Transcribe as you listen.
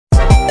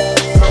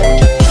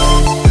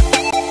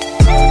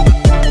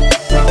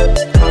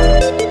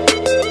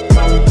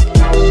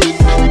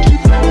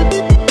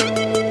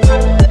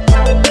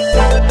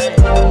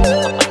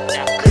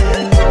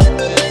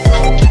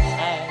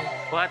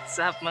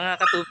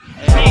YouTube.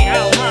 Hey,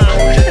 how ma?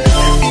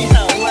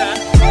 How ma?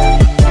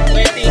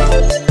 Waiting.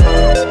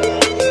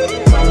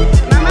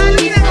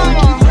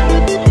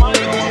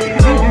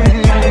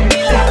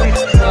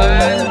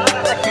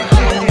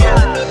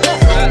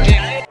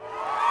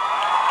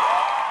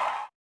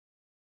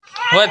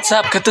 What's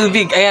up,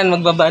 ka-Tubig? Ayan,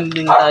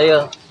 magbabanding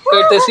tayo.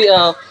 Courtesy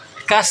of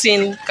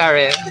Cousin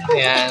Karen.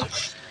 Ayan.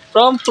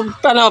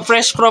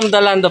 Fresh from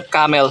the land of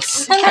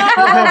camels.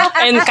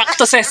 And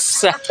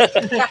cactuses.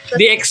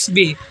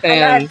 DXB.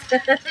 Ayan.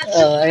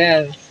 Oh,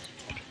 ayan.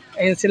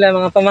 Ayan sila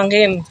mga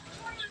pamangkin.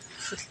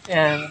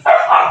 Ayan.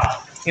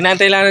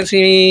 Hinantay lang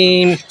si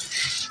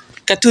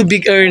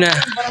ka-Tubig Erna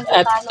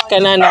at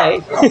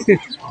kananay.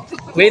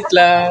 Wait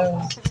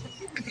lang.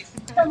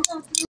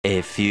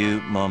 A few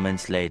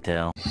moments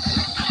later.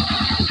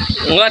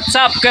 What's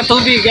up,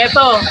 ka-Tubig?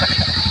 Ito,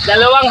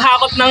 dalawang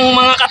hakot ng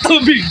mga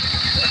ka-Tubig.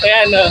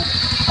 Ayan, oh.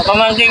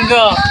 Pamangking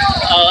ko.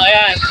 Oh,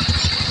 ayan.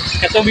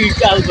 ka-Tubig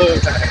album.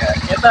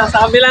 Ito,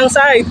 sa kabilang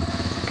side.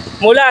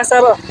 Mula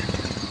sa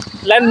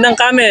land ng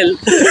camel.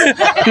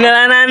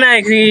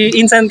 Nananay, si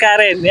Insan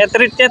Karen. Yan,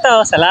 treat niya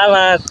to.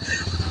 Salamat.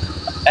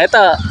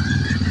 Ito,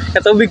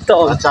 ka-Tubig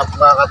to. What's up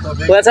mga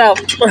ka-Tubig? What's up?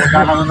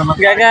 Gagala na naman.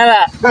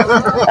 Gagala.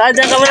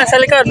 Diyan ka muna sa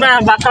likod,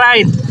 ma. Back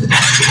ride.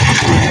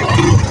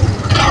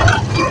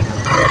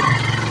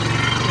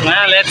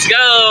 Let's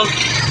go.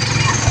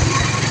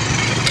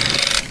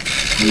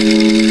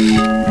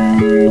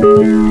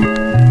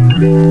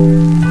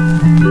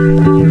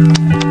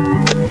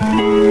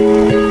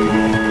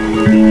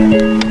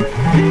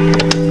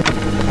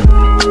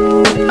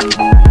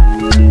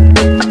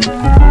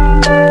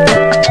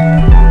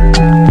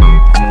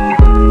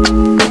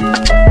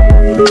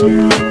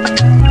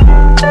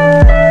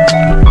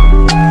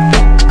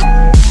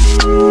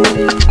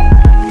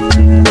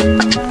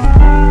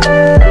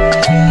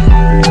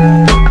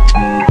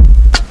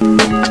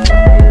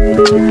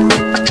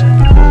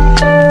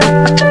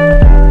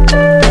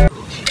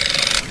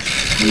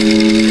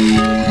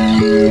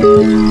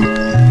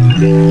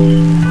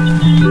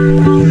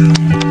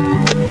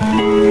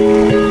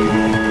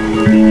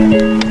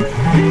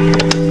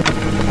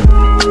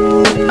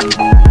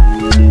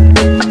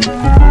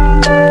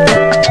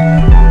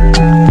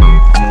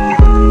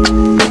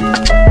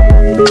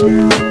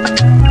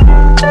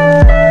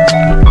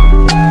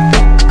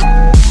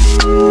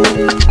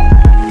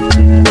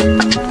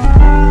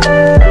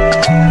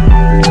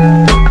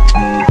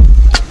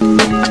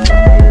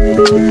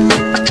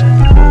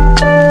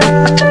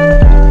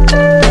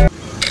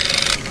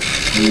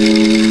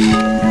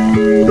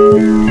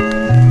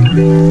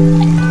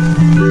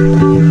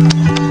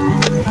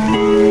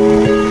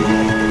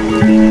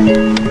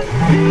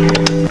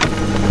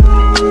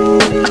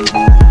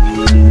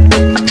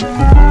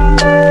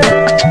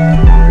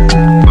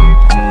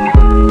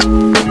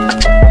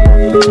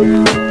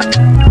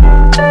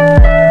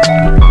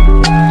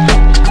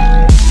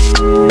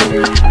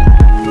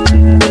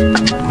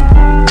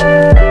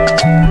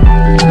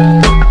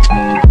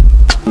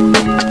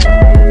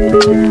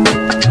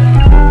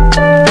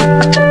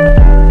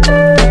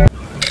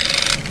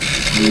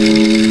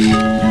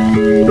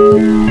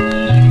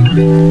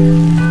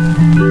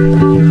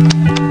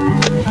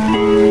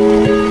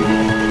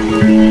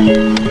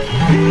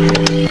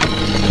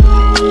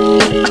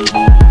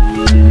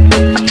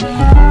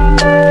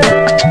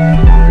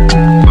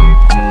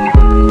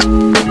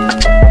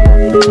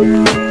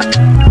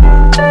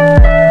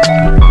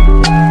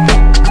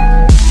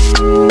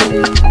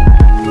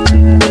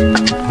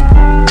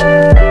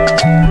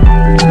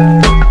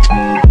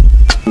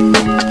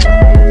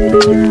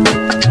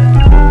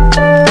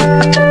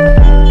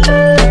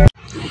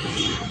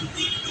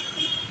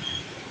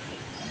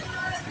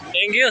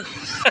 Thank you.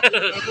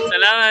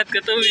 Salamat,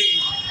 ka-Tubig.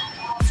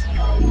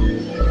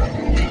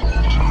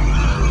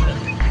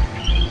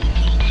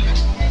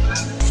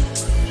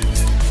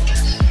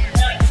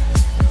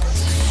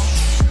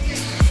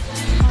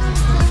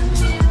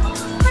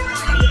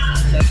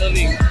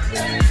 Ka-Tubig.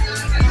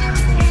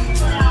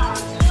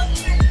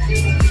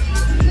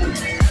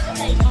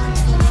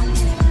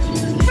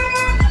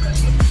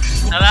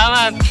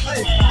 Salamat.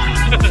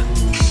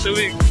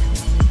 Tubig.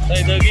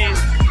 Tay Dogi.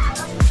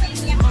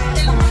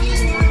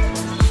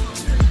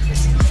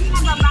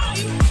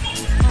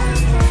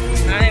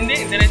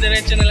 Hindi,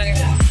 dire-diretso na lang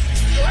yan.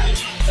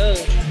 Oh.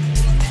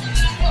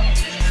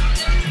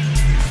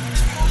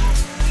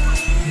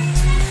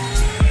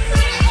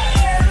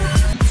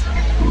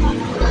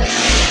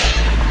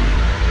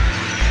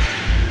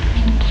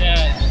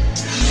 Yan.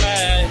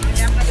 Bye.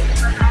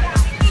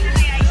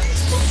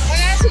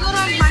 Kaya siguro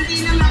manti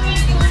naman.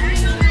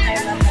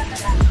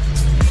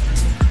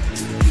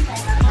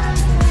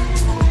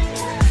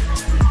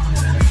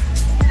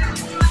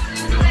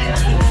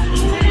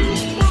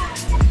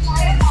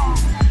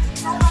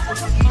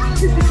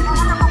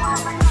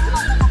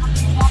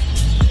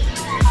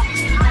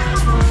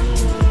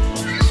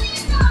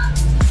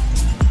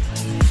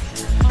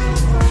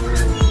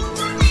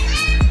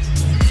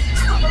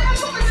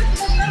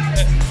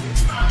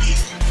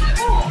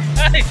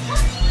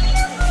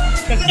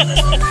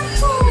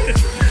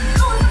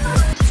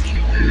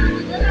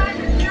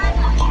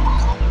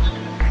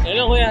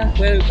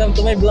 welcome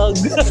to my vlog.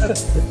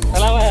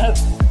 Salamat.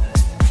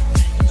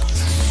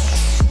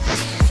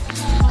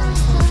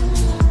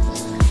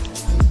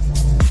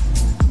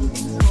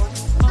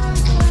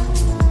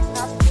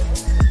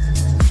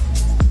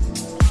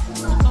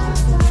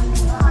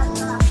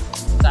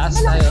 Taas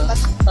tayo.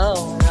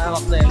 Oo,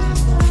 hawak na yun.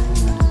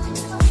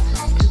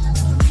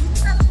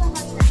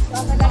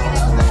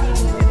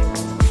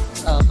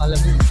 Oo,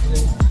 kalabit.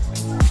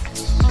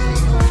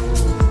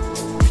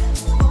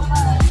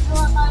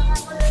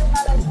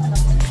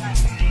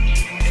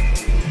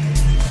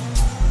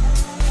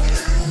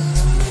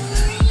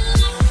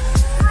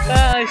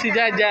 Ay, si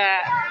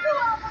Jaja.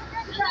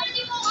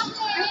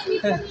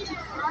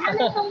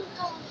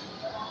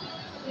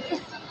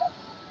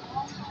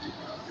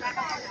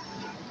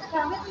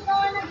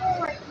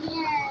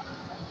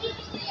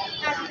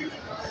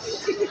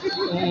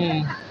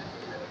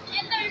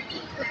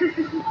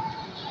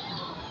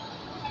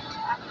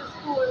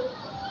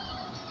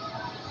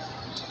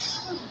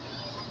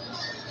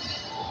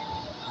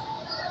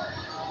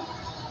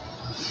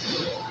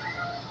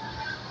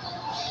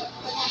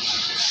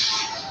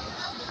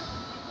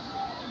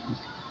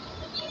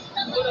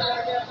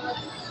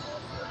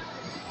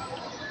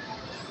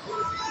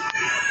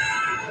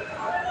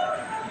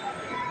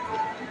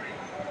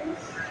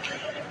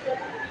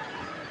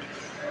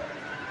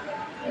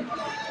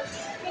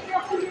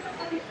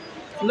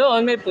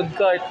 Doon may food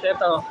court.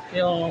 Ito,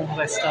 yung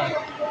restaurant.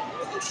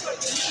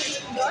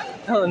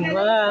 Doon,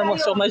 mga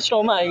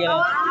siomay-siomay.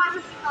 Gano'n.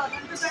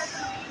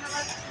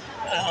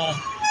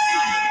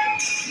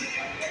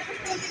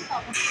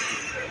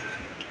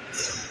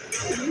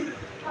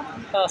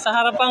 Sa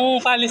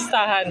harapang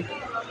palistahan.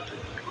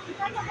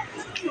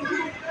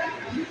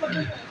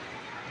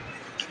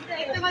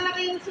 Ito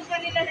malaki yung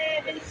suka nila na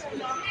Evelyn. Sa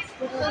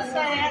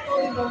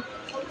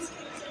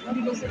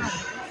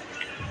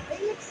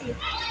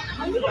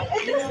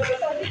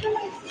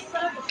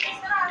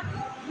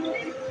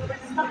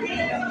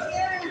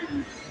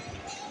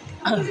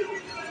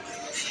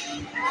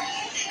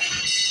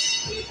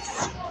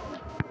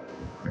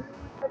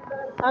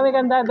may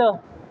kandado.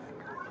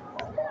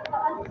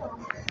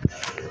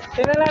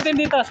 Tingnan natin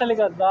dito sa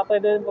likod. Baka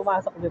pwede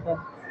pumasok dito.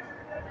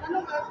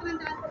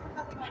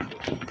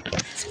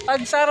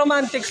 Pag sa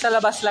romantic, sa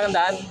labas lang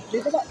daan.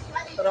 Dito ba?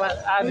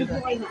 Dito.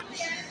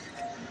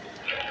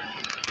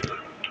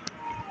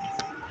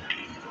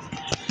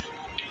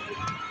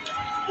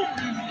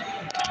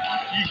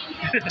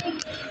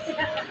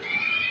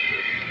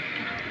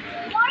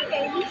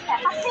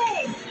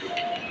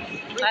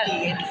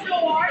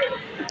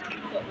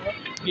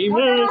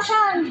 Gamers.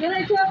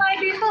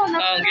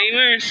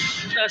 Gamers.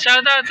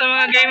 Shout out sa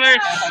mga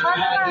gamers.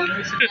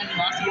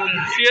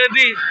 COD.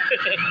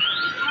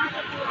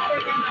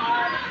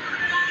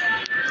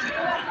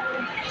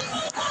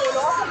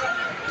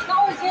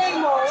 Ako,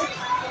 gamer.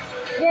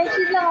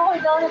 Gensis lang ako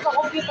daw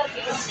nagka-computer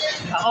game.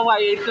 Ako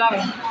Y8 lang.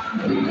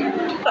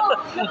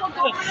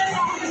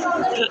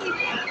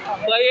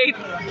 Y8.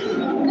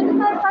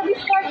 Kasi sa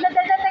Discord,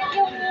 nadadetect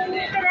yung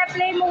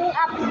pina-play mong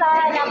app sa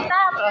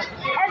laptop.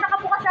 Eh,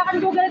 nakabukas sa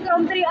akin Google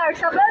Chrome 3 hours.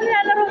 Sabi, ano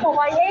nilalaro mo?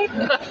 Y8?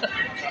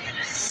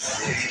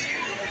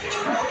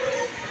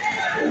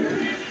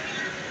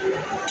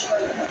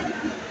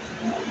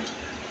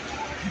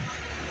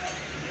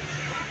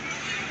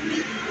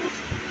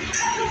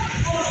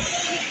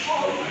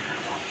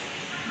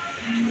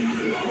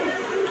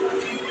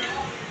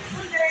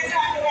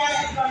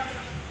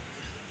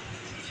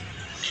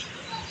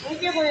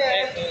 Thank you,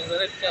 Kuya.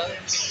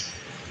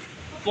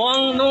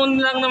 Mukhang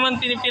noon lang naman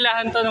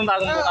pinipilahan to ng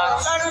bagong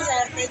bukas. Ano,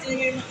 sir? Pwede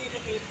nyo yung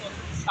makita dito.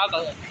 Ako.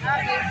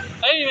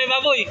 Ay, may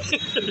baboy.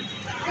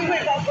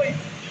 May baboy.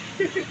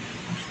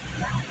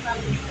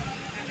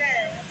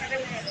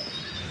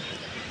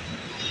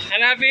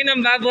 Hanapin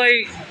ng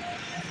baboy.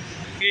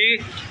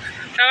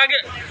 Tawag,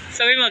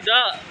 sabi mo,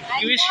 do.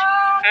 Wish,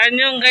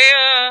 anyong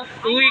kayo.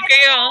 Uwi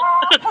kayo.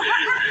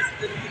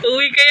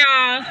 Uwi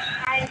kayo.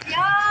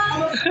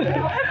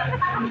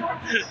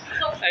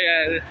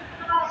 Ayan.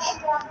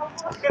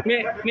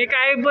 May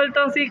ka-eyeball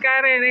tong si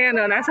Karen. Ayan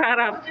o, nasa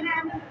harap.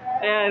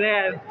 Ayan,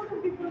 ayan.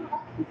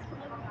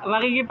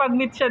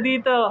 Makikipag-meet siya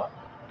dito.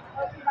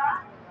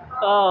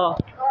 Oh,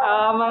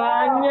 mga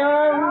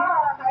anyong.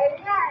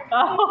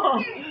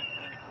 Oh,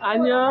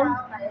 anyong.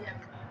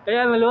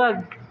 Ayan,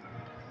 maluwag.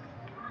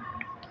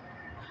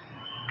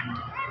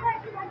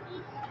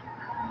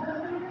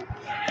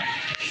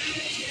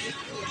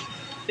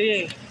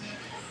 Sige.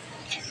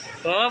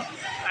 Hop,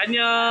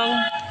 anyong.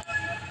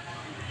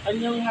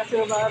 Anyong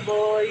hasil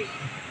baboy.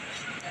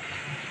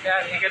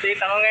 Yan, ikadate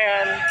ako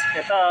ngayon.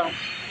 Ito.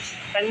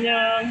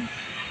 Anyong.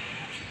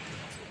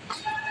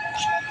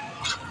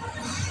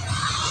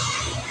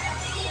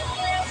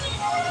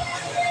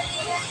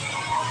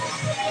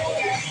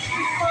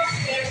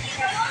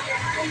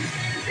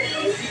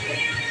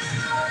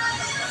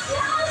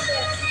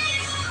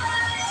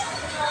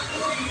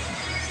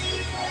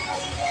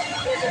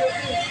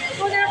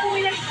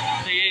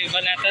 Sige,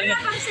 banatan mo.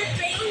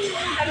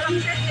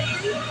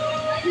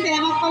 Hindi,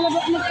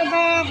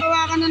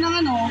 magpagawa ka na ng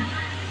ano.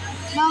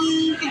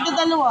 Ng tigda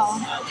dalawa.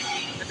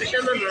 Ito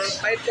siya ma'am,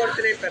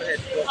 543 per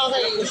head po.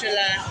 Okay. Ito po siya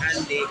lahat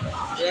handy.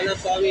 Wala lang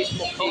po kami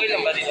smoke. Okay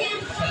lang ba dito?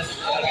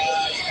 Okay.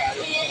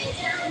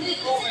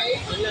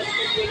 Ang last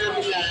po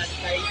namin lahat,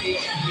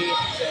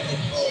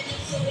 588 po.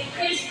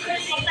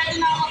 Kung tayo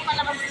na ako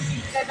palabas ng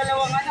tigda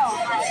dalawang ano.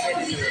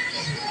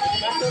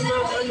 Basta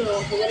ma'am,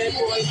 kung wala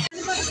po kayo.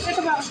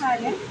 Ito ba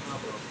kasali?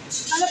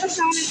 Palabas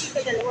na ako ng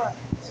tigda dalawa.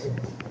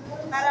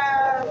 Para,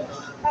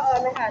 oo,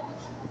 lahat.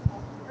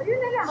 Ayun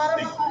na lang. Para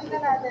makakali na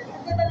natin.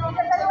 Dalawa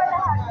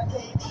lahat.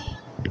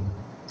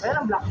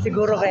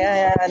 Siguro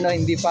kaya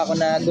hindi pa ako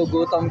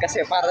nagugutom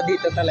kasi para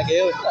dito talaga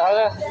yun.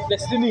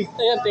 Destiny.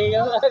 Ayan,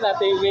 tingnan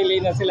natin, may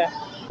na sila.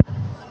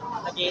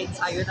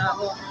 Nag-i-ensayo na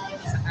ako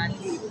sa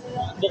candy.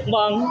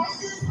 Bukbang.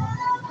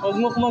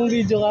 Magmukbang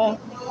video ka.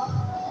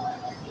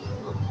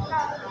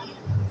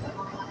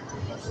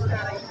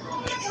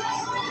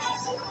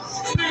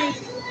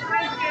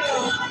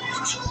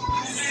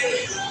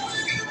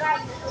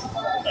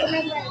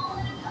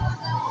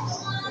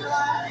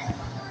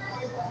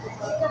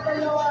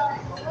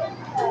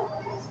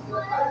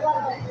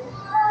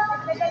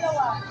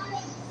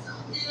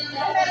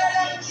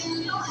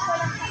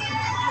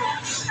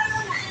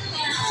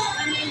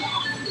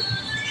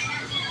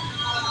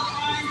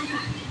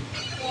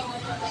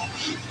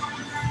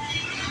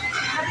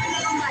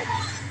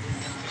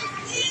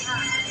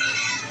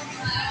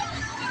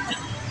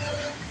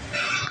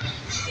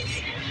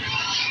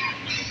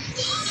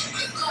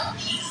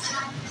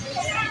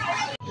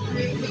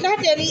 Lahat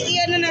yan,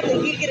 i-ano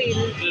natin,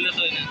 i-grill.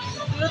 Lulutuin na.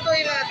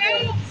 Lutuin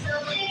natin.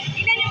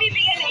 Ilan yung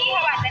bibigyan na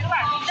ihawa? Dalawa.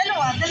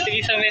 Dalawa.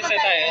 Sige, sa mesa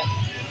tayo.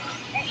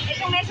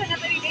 Itong mesa na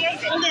ito bibigay.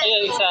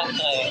 Ayan, isa.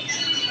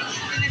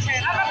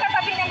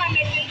 Magkatabi naman,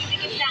 medyo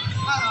dikit na.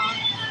 Oo.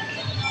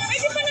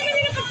 Pwede pa naman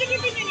nila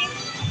pagdikipin yun eh.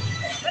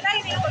 Wala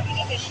yun nila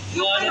pagdikipin.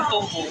 Yung anong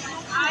tumbo.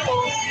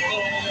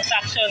 Yung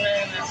saction na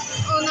yun.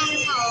 Unang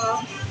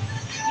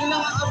yun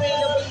ang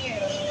available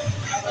ngayon.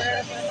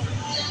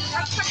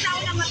 Pag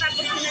nauna matapos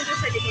ko nandun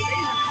sa likod,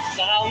 ayun.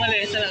 Baka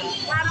umalis na lang.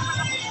 Parang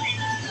matapos na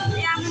yun.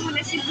 Kaya mo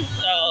muna si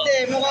Oo.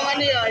 Hindi, mukhang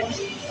ano yun.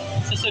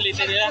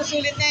 Susulitin nila.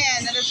 Susulit na yan.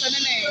 Alas ano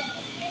na eh.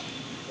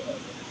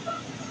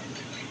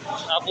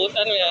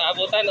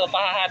 Abutan o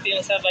pahahati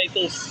yung sa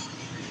Vitus.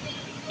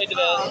 Pwede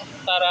ba?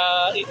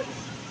 Para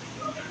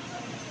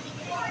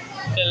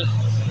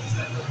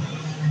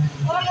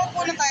Wala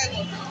po na tayo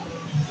doon.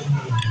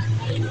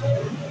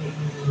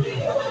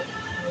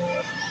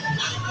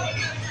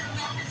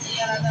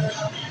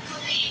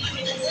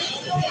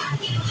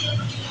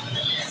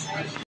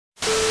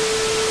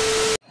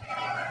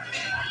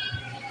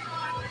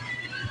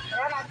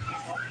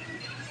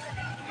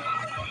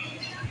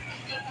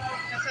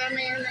 Kasama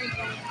yan na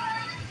ito.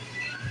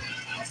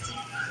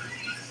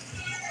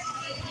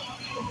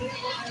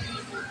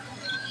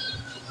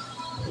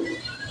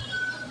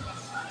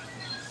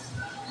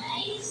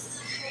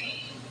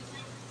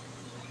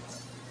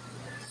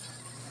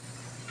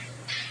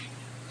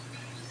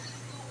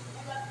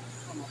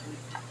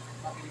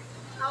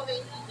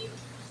 Okay.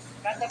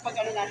 Kada pag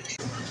ano natin.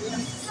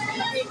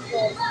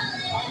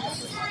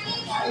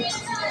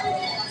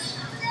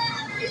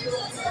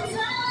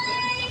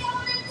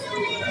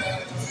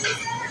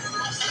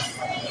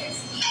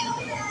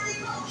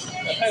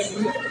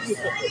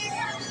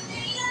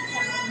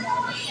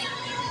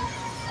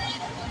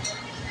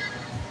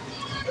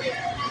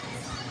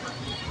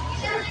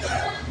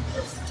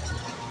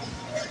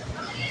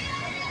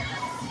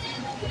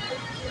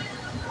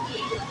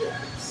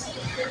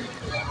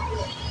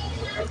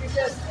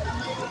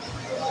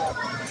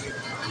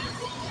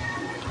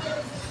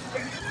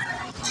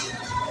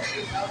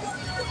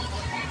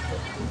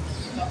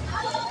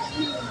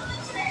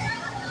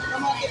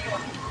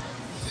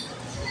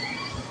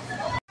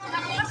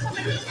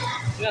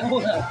 Nga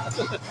muna.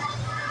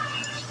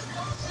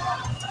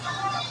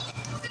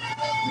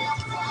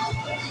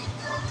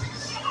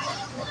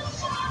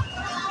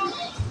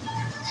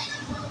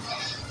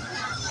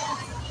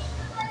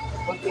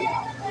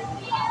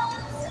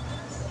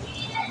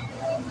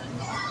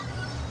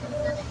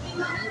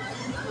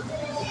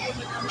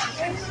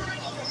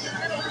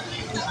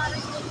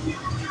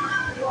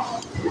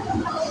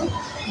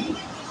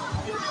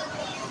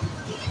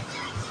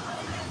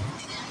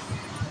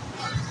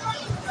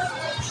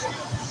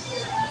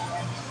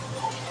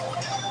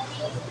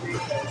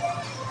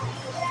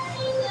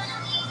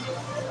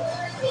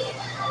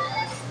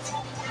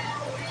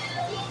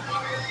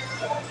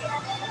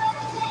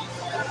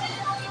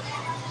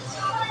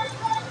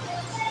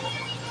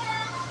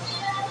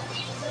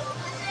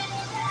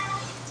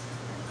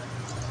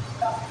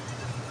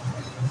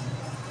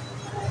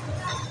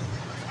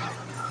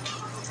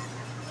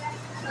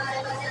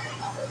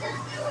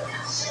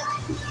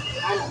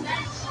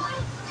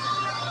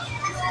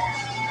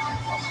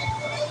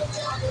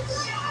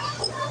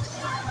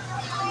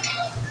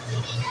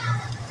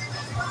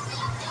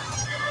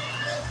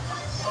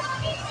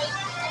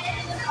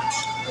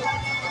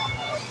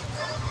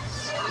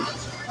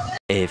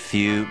 A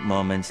few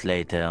moments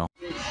later.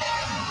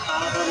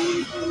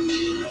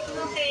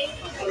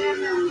 Okay.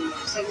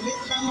 Saglit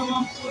lang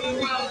naman po yun.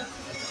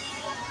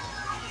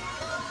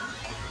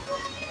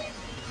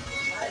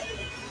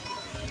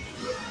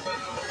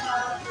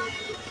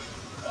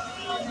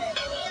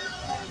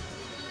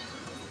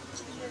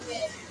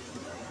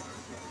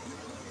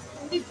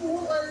 Hindi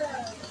po wala.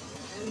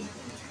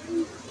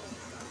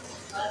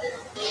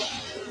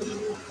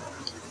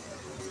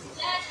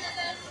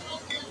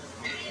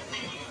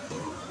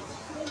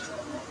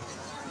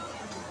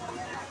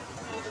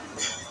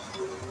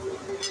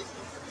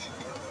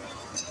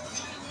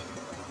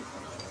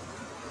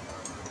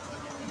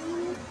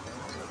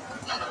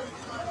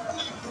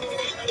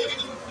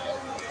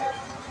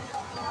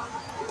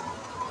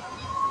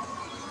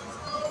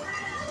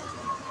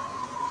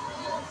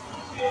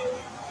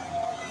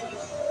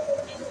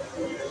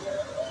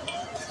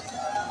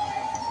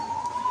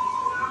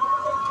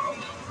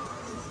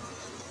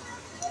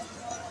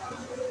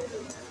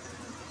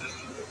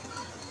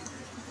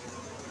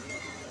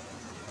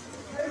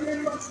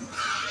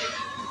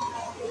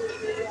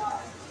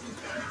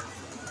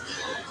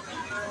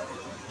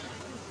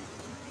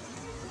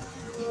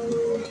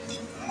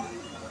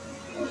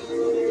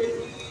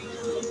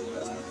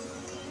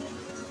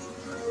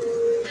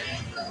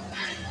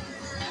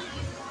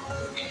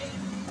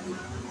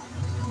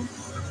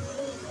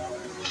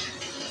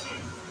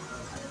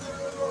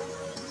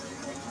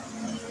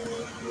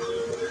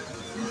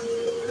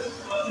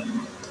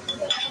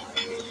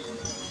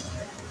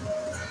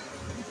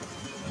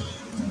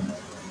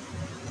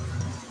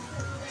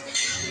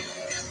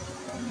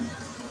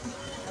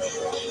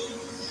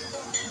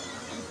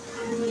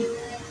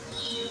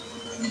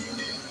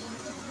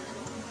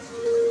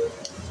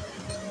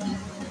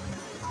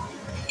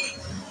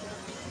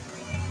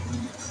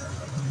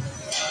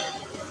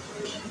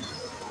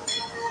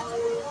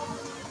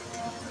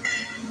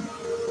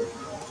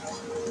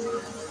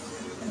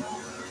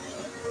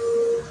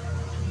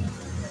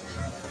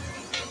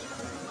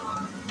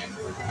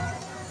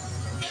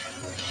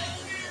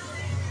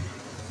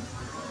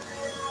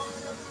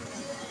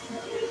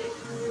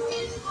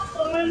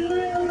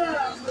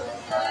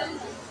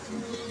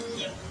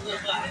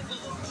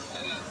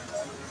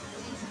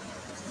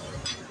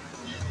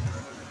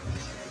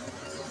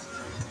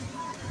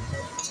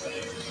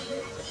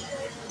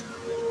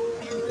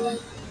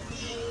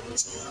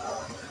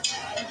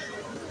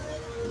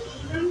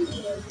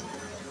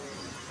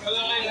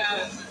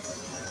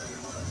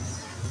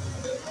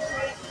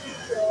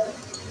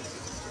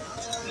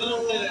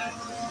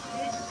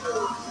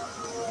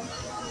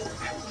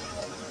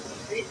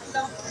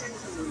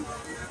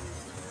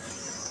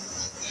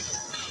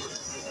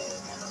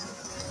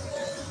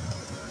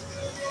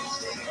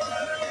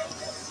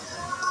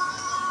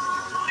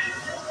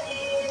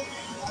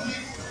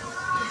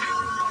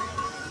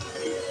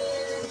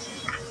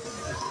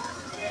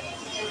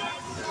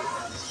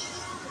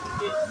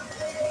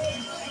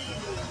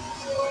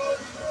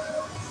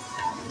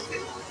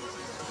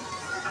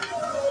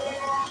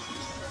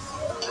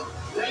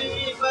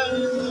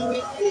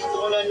 Gusto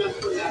ko lang ng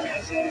pula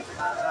kasi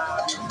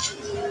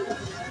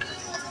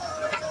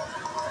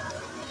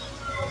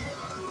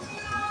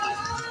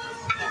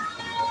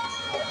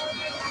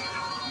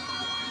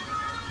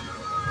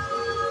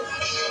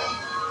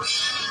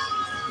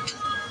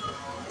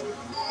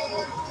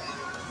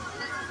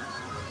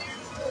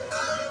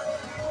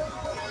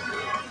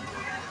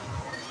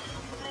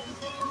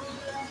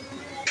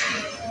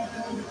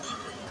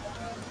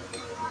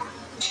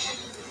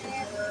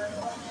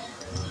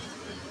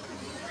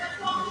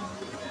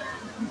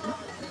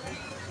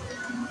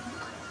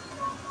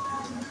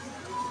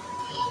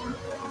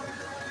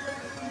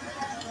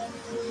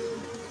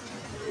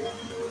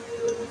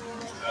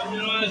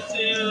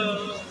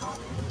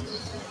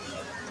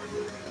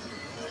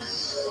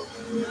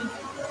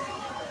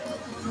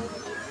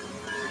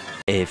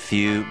A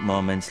few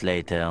moments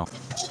later.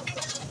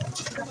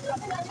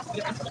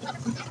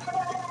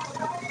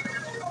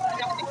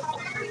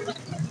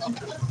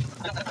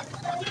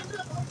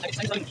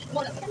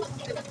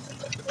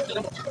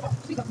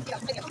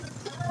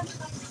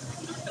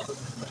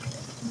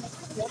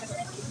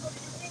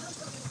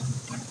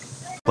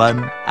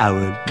 One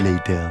hour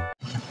later.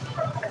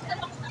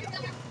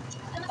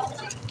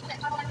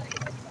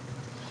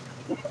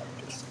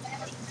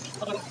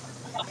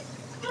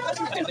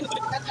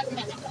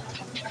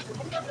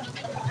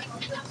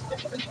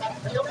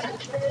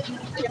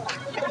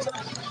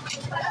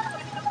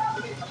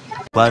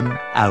 One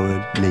hour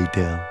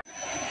later.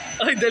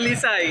 Oy,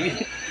 Dalisay.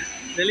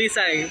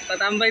 Dalisay,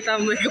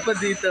 patambay-tambay ka pa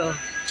dito.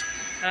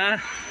 Ha?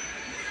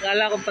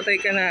 Akala ko patay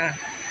ka na.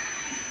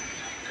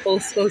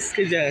 Post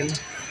ka dyan.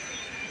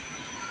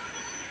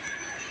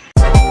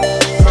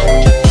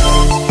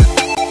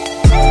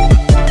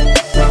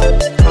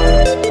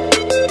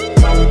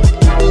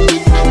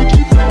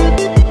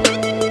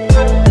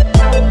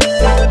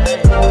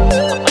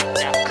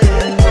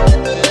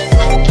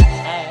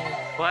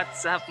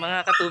 What's up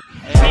mga katubig?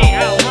 Hey,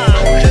 how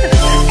ma?